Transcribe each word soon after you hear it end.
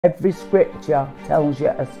Every scripture tells you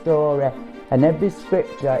a story, and every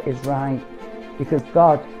scripture is right, because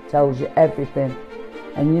God tells you everything.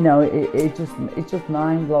 And you know, it's just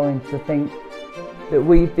mind-blowing to think that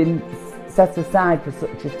we've been set aside for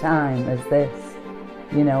such a time as this.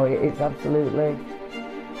 You know, it's absolutely,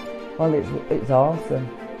 well, it's awesome.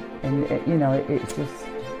 And you know, it's just,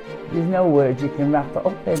 there's no words you can wrap it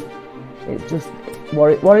up in. It's just what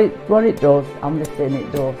it does. I'm just saying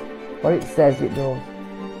it does. What it says it does.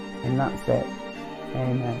 And that's it.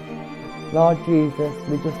 Amen. Lord Jesus,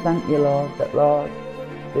 we just thank you, Lord, that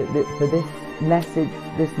for this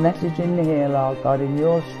message in here, Lord God, in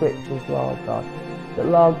your scriptures, Lord God, that,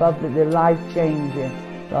 Lord God, that they're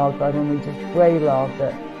life-changing, Lord God, and we just pray, Lord,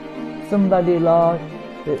 that somebody, Lord,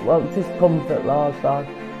 that wants this comfort, Lord God,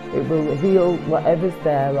 it will heal whatever's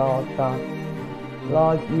there, Lord God.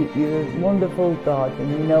 Lord, you're a wonderful God,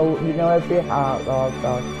 and you know every heart, Lord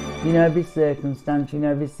God. You know every circumstance, you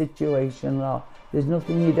know every situation, Lord. There's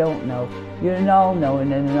nothing you don't know. You're an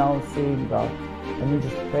all-knowing and an all-seeing God. And we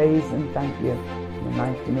just praise and thank you in the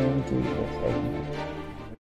mighty name of Jesus. Amen.